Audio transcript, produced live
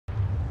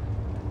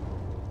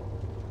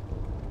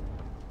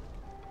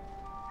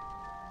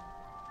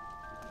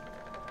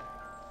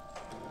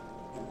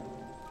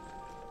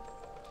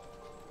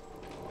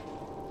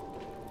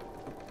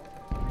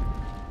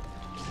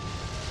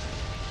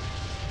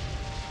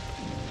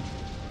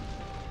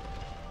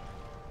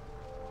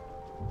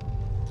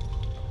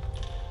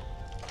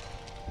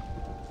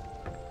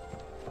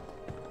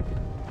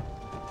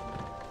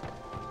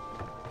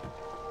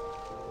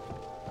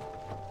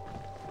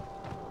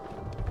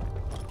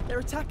They're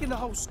attacking the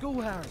whole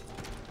school, Harry.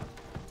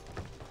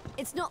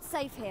 It's not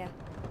safe here.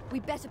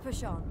 We'd better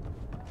push on.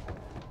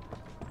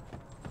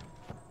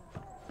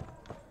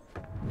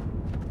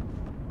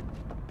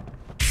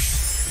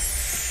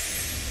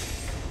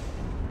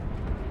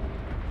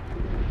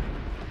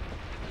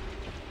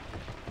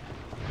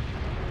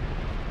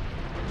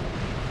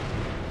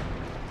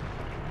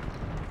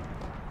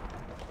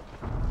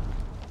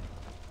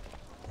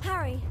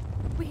 Harry,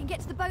 we can get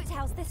to the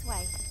boathouse this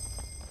way.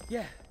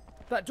 Yeah,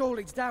 that door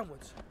leads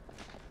downwards.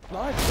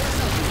 Blimey, that's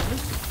not good.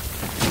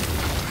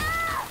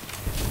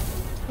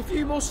 A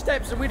few more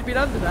steps and we'd have been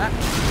under that.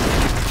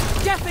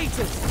 Death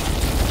Eaters!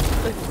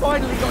 They've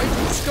finally got into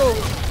the school.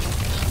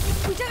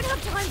 We don't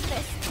have time for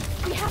this.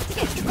 We have to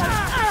get to the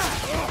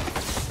boathouse.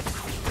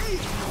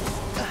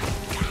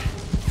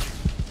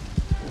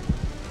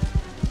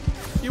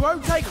 You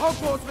won't take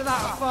Hogwarts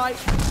without a fight.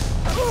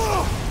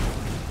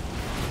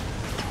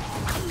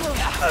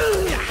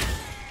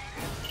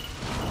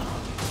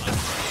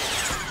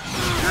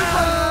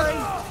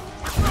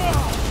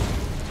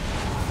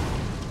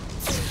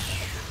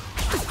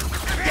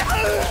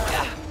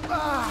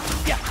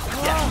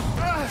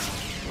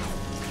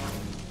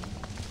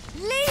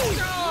 Leave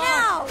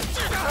now!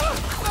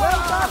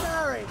 Well done,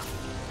 Harry!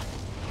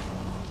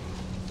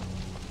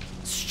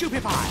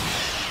 Stupefy!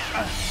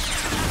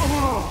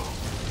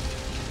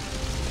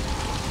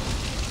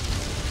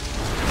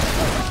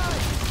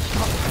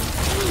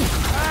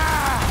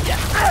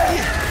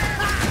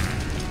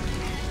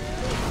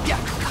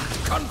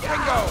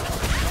 Confringo!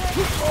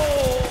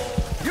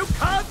 You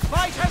can't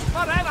fight us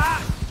forever!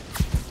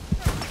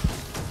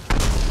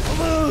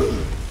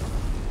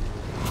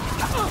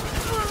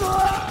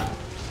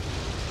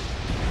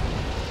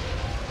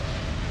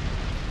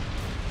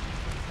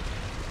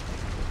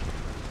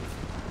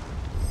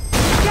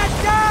 Get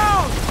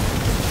down!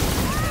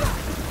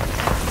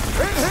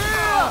 In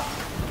here!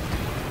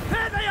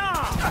 There they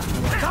are!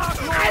 Dark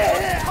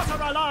Lord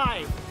Potter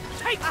alive!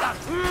 Take that!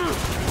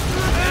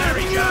 There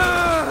we go!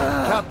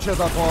 Capture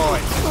the boy!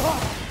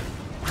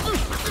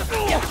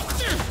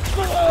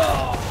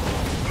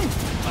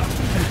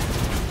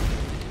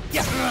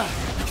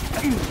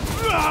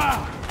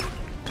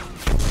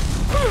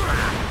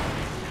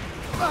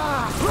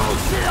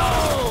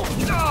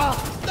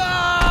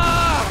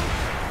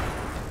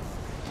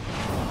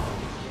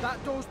 That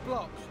door's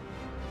blocked.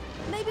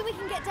 Maybe we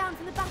can get down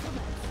from the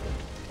battlements.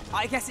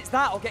 I guess it's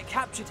that or get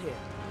captured here.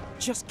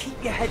 Just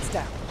keep your heads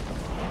down.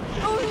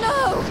 Oh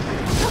no!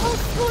 The whole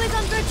school is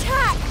under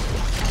attack!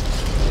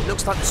 It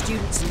looks like the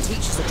students and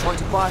teachers are trying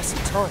to buy us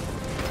some time.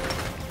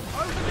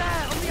 Over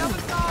there, on the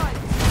other side!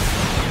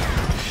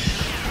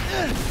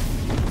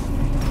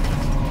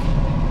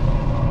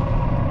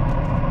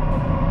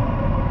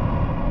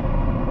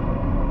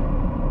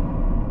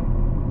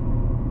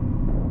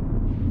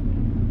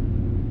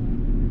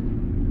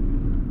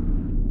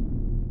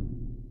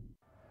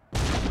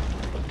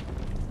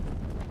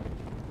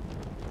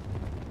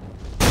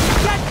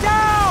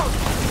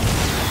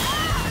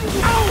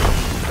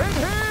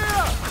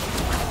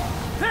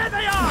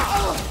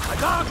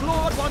 Dark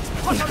Lord wants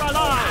Potter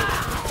alive!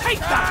 Take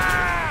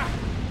that!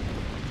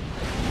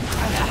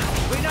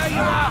 We know you're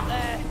out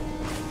there.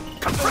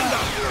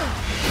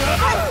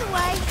 Out of the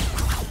way!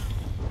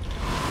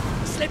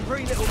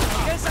 Slippery little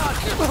fingers,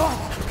 aren't you?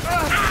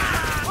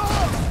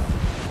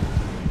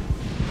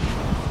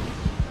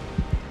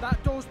 That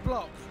door's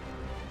blocked.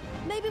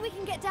 Maybe we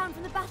can get down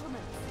from the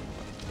battlements.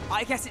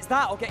 I guess it's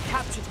that or get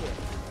captured here.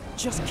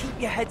 Just keep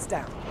your heads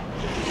down.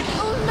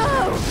 Oh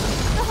no!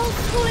 The whole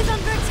school is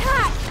under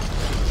attack!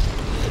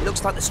 It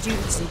looks like the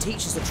students and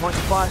teachers are trying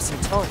to buy us some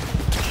time.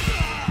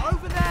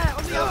 Over there,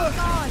 on the other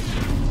side!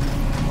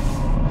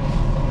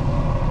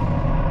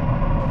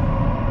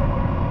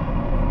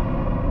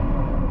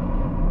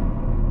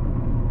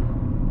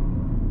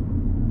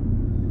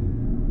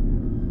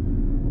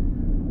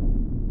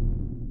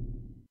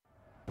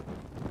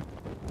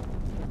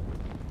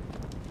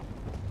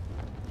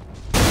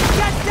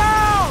 Get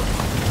down!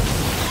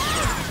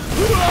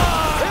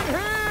 In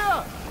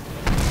here!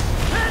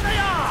 There they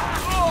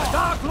are!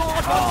 Dark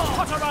Lord wants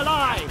Potter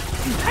alive!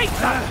 Take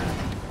that!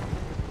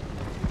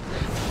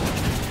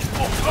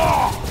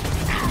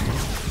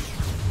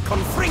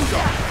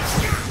 Confringo!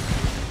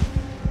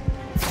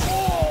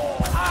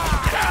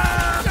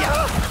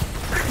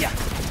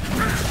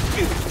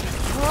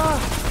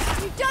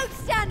 You don't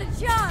stand a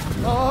chance!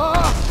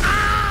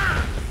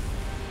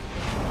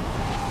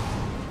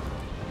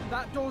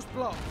 That door's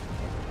blocked.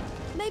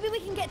 Maybe we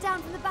can get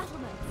down from the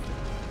battlements.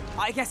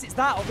 I guess it's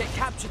that or get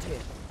captured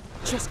here.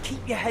 Just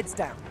keep your heads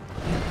down.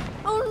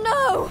 Oh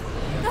no!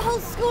 The whole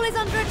school is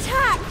under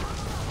attack!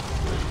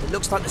 It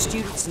looks like the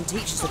students and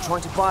teachers are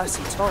trying to buy us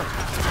some time.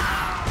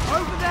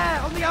 Over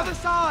there, on the other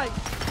side!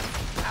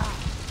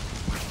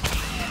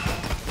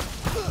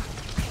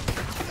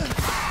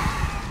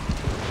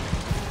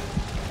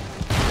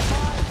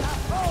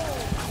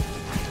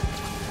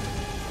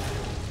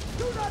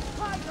 Do not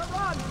try to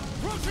run!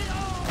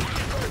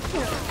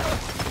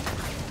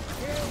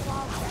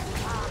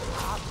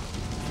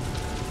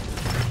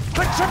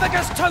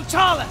 Petrificus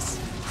totalis!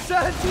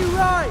 Serves you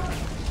right!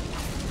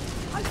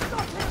 I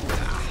got him!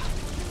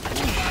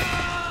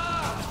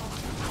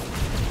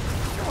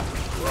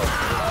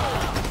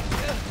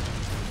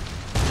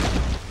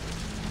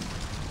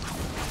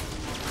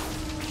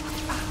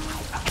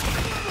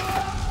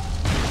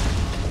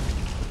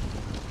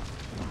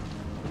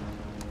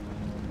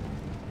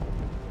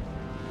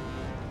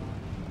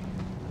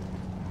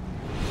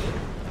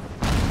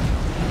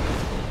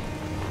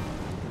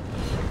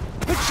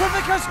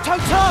 Petrificus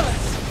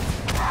totalis!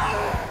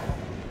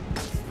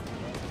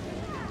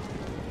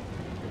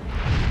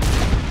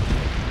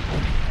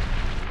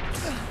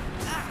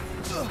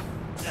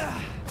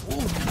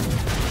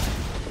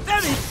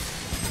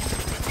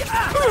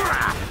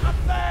 Up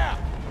there!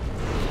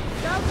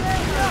 Down there!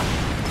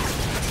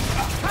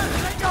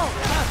 Let go!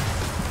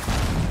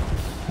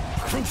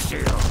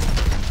 Crucio!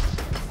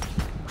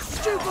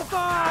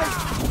 Stupefied!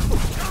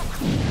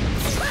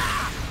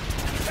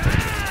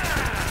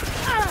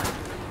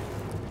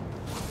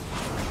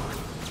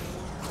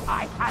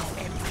 I have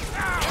him!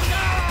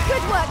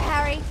 Good work,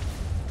 Harry.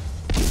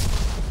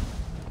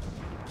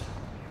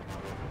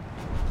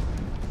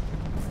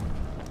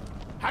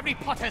 Harry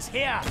Potter's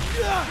here! Too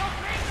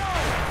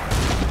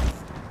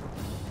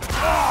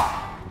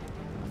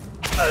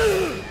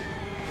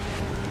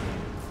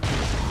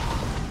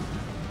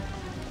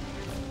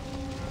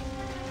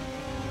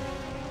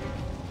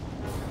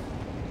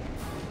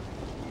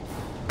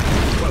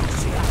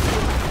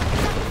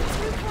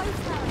close,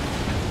 Harry.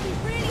 We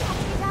really have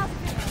to get out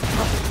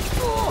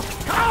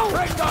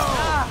of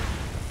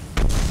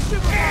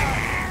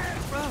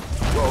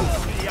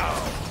here.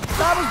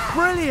 That was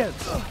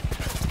brilliant!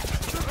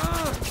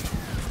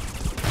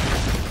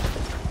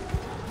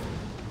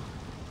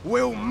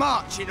 We'll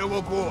march into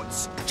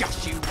Hogwarts.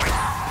 Just you wait.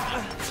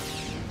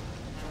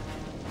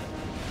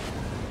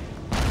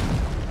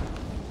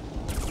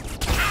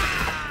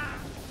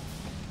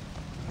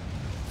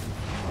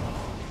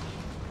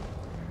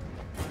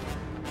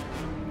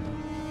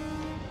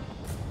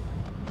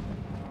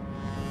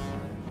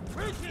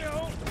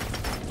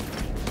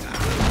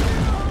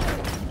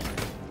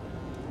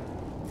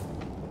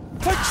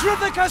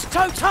 Petrificus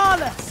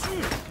totalis!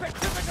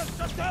 Petrificus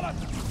totalis!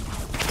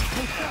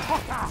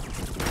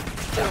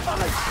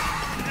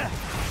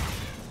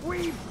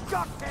 We've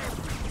got him!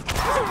 It's a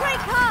great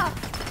car!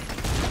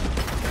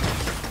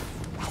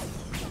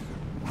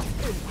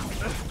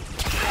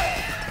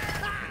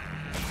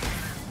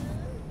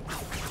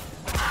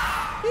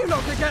 You're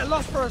not gonna get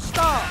lost for a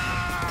start!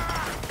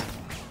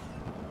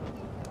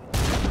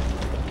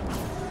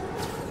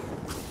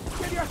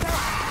 Give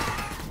yourself!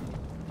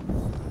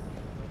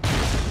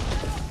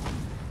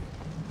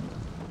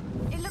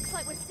 It looks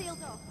like we're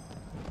sealed off.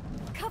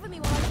 Cover me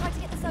while I try to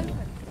get this open.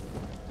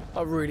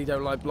 I really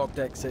don't like blocked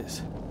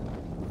exits.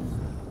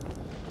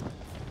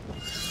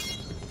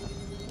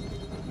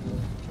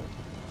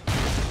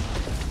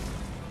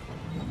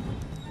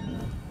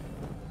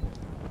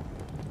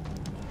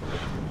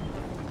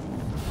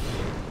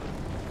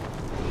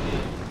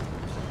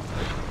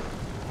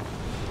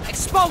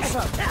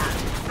 Expulsor!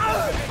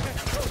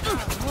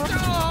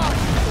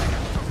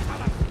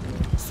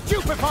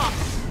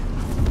 Stupefy!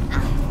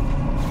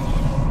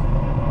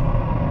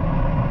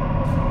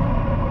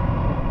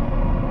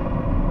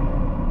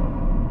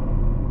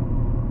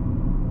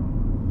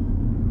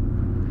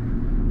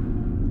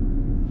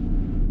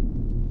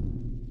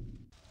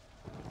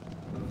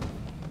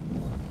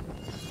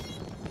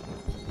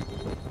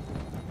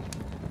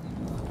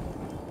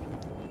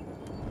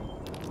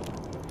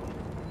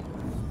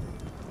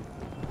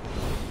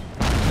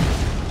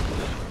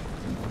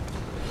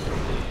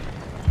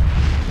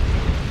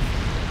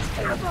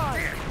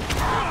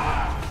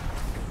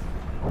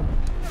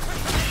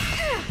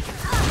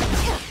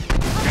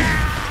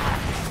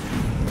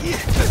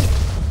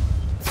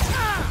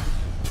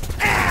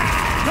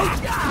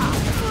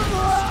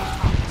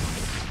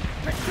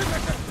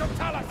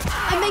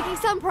 I'm making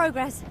some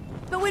progress,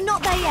 but we're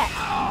not there yet.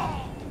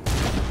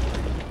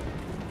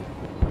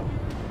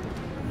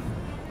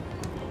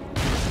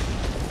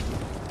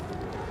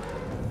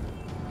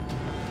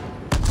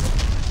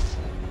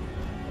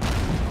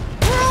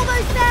 We're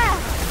almost there!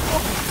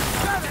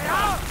 There they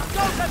are!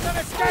 Don't let them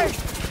escape!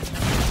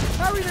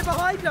 Hurry, they're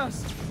behind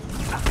us!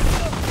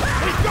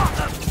 We've got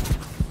them!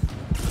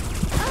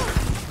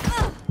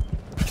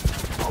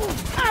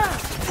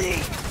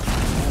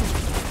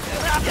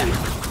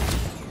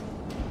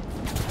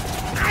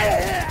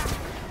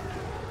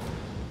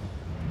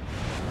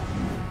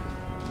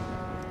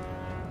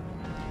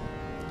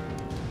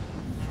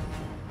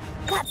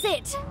 That's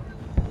it!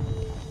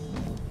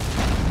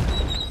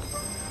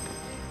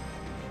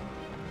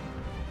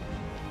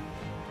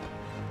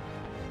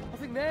 I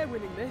think they're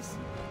winning this.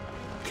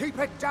 Keep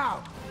it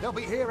down. They'll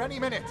be here any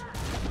minute.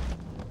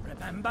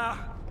 Remember,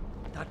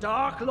 the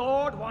Dark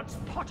Lord wants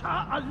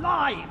Potter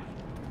alive!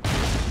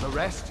 The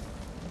rest?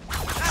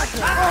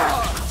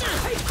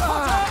 Take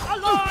Potter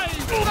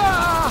alive!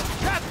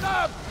 Get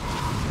them!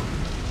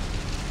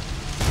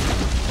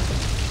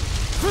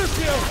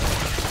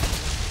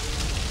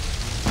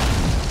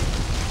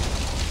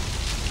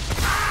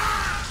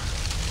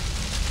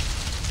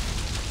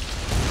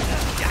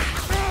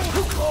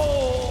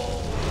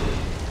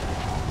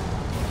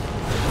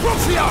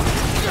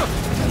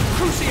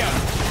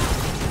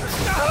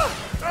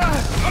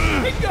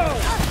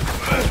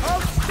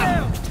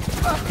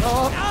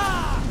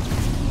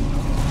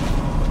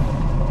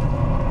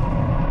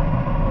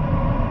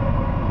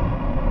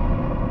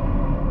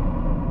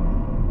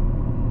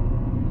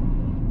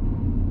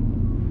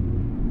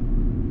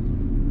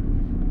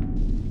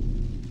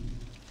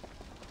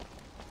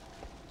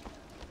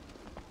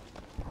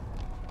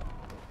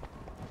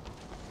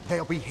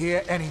 They'll be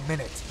here any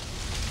minute.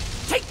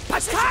 Take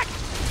attack!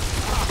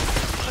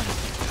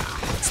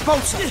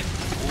 Expulsor!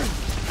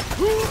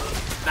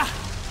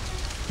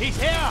 He's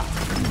here!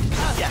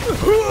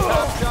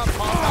 Capture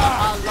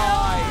Potter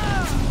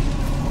alive!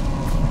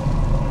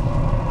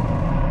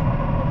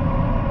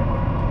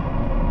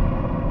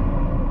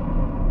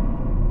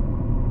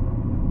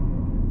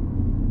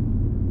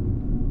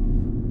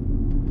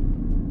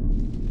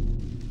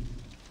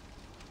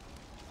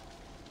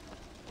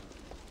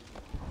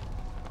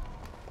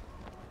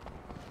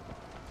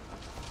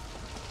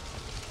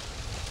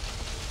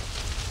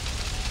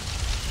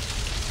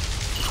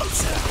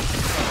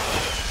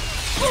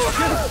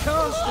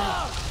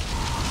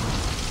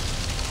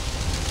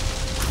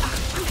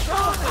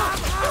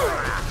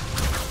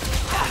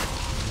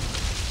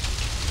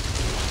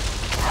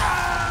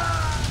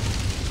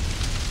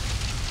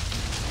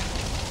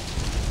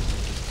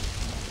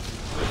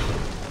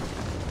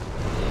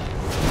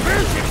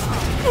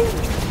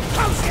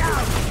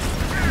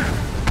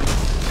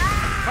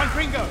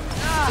 Confringo!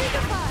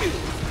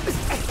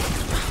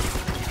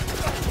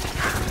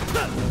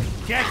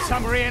 Get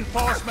some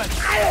reinforcements!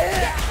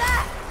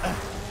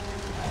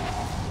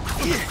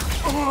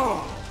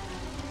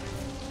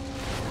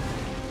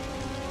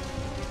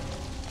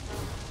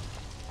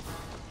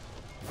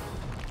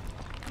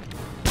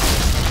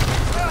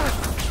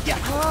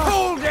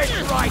 Hold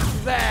it right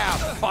there,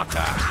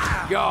 Potter!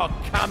 You're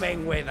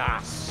coming with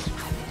us!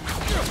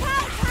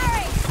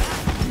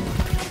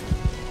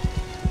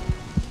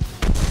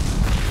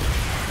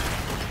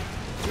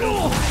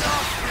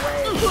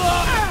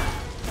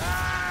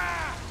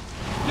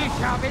 You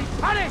shall be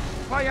punished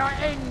for your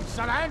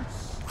insolence!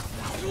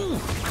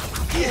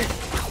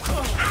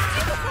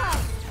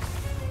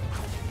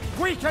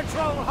 We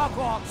control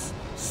Hogwarts!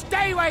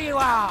 Stay where you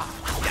are!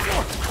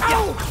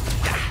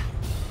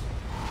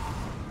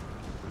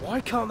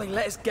 Why can't they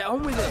let us get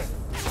on with it?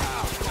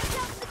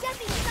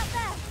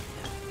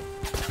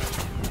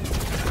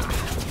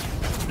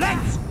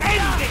 Let's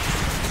end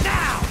this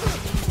now!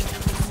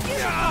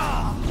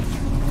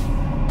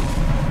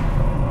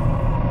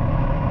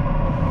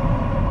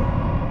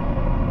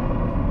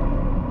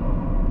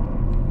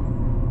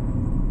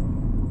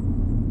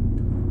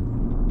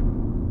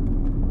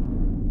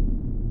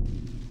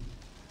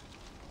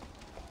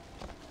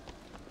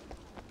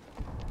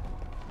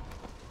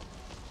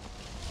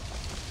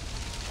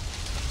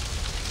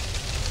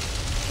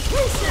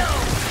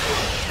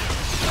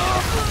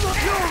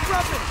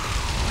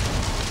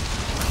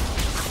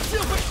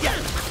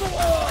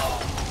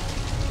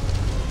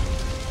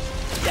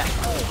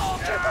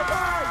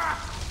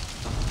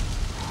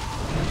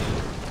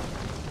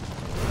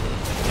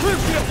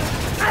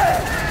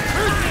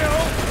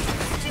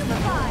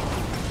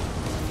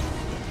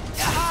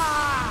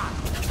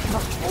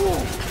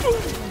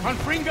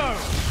 Confringo!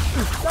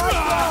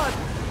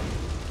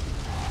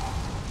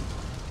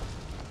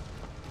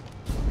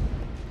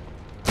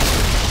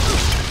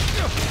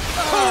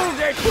 Hold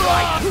it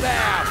right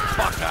there,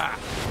 Potter!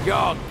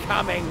 You're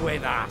coming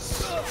with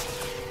us!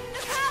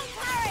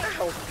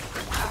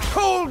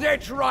 Hold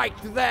it right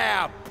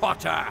there,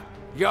 Potter!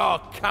 You're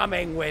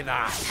coming with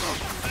us!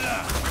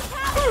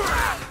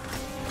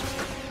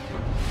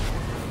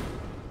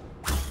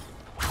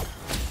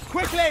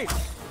 Quickly!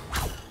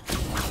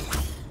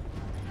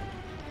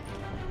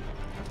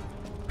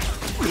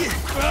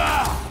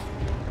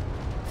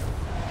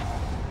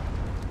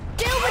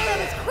 Deal with them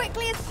as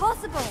quickly as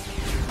possible.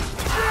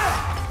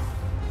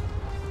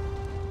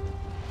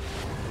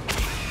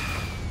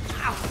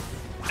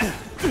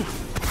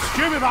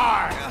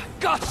 Scooby-Bar!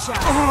 Gotcha!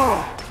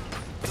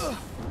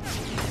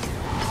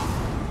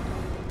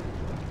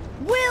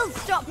 We'll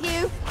stop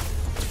you.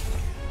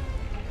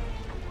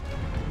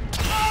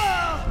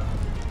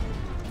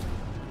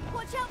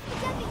 Watch out for the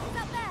Death Eaters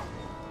up there.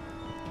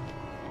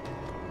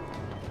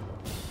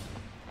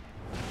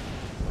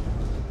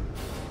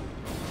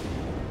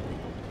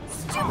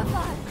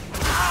 Stupefy!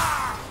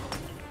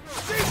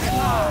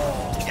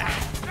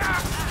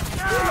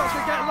 You're not to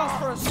get lost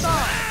for a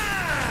start!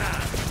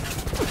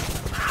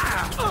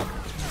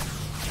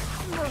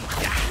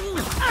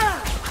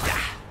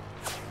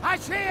 I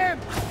see him!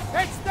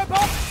 It's the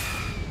box!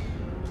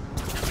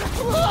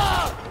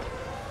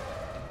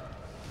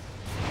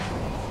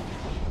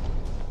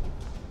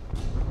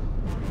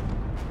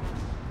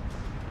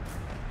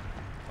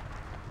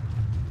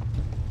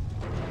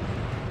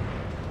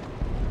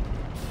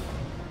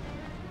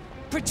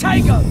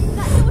 Protego!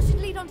 That door should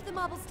lead onto the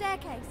marble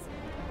staircase.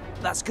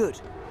 That's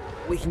good.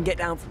 We can get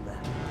down from there.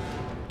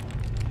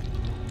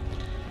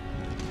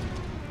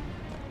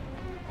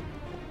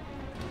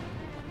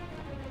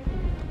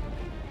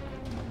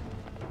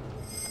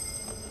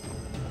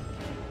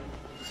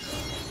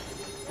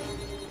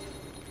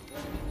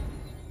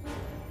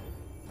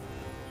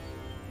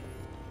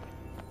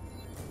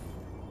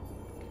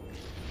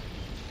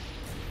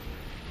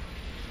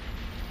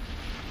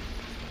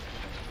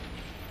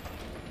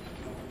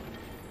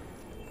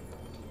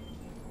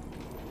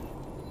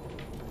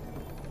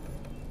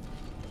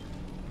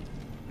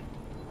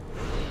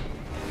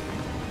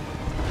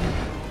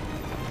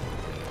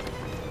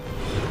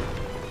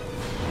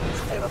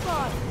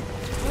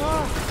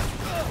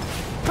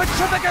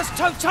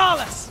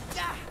 Totalis!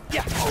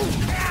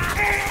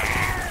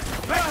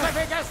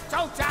 Petrificus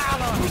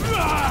totalus!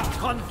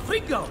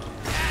 Configo!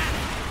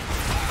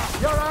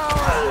 You're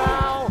ours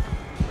now!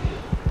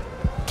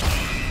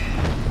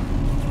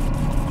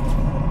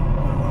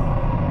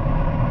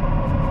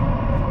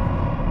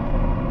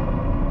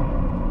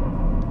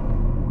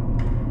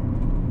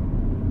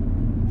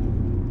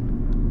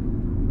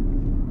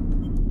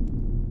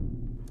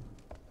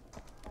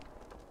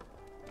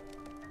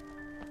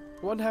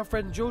 Wonder how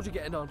Fred and George are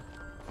getting on.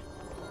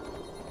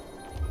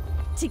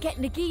 To get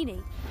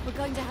Nagini, we're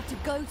going to have to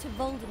go to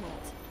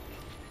Voldemort.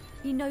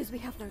 He knows we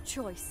have no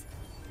choice.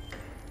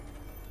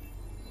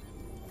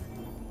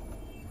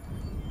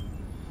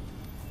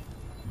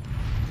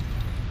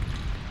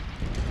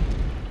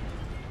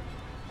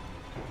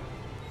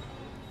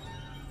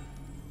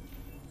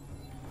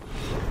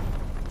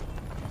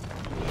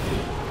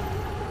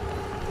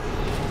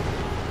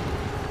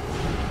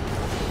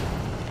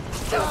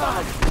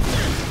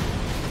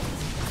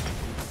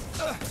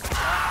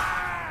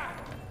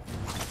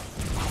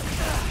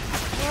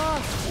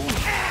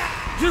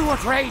 Do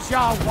what Razor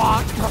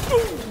want! The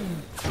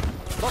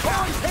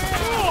boy's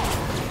here!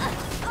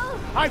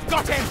 I've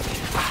got him!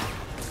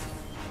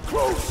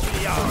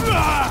 Crucio!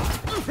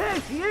 There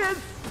he is!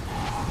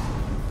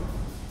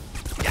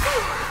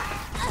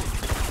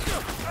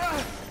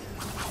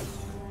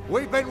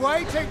 We've been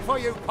waiting for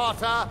you,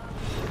 Potter!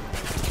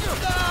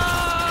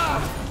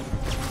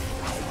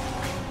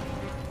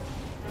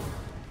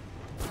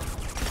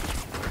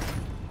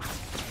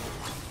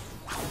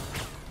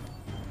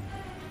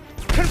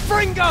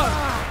 Confringo!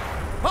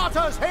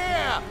 Potter's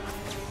here!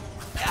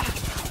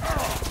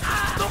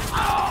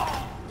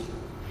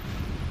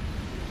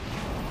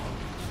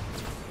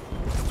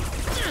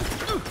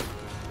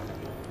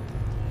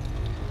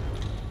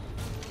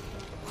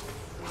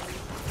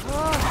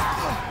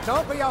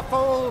 Don't be a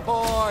fool,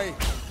 boy!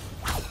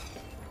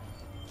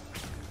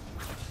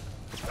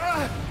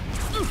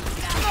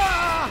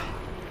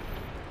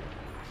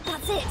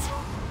 That's it!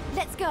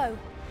 Let's go!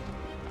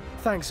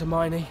 Thanks,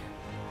 Hermione.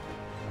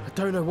 I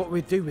don't know what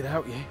we'd do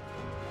without you.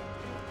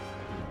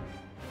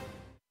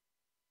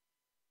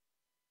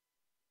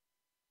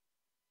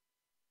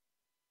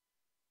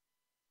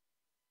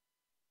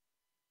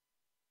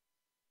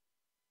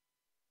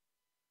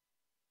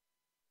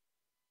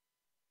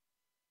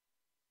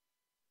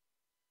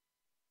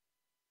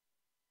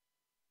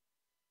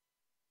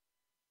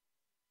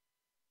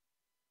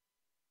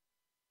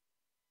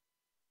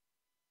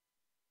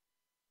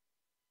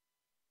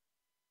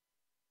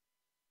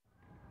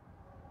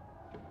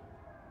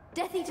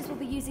 Death Eaters will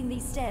be using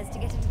these stairs to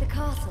get into the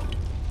castle.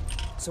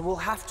 So we'll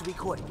have to be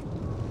quick.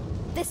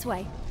 This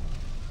way.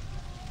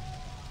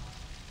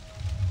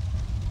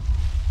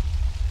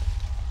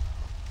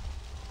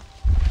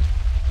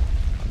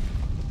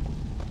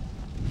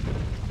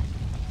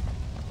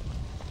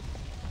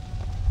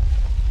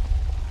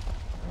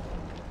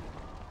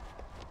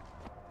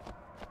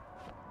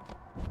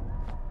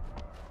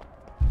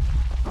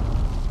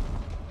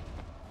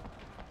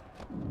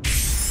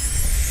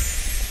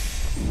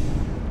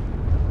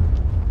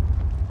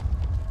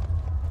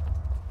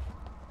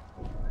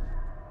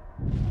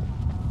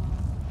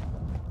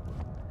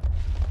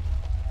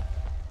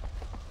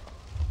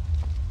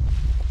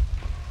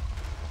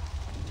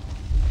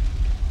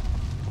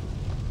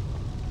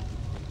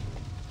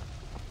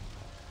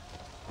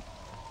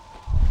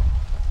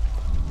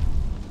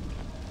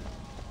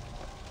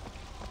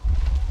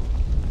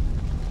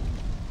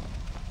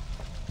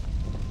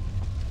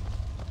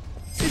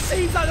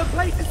 Seems like the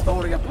place is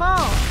falling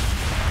apart!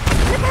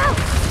 Look out!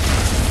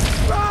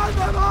 Run,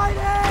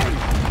 Hermione!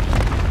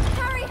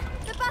 Harry,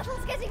 the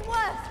battle's getting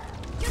worse!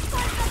 Just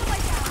find another way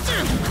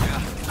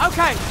down!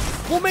 Okay,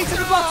 we'll meet at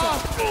the bottom!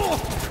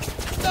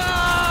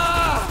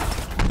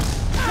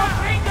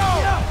 Confringo!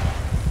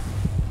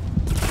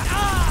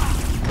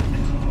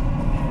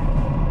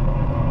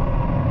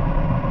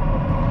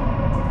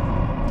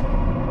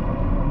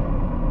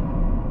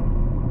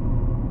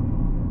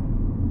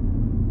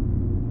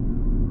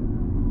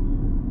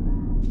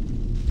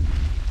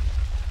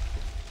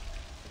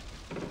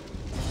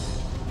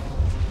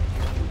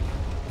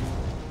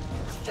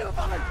 Still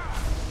fine!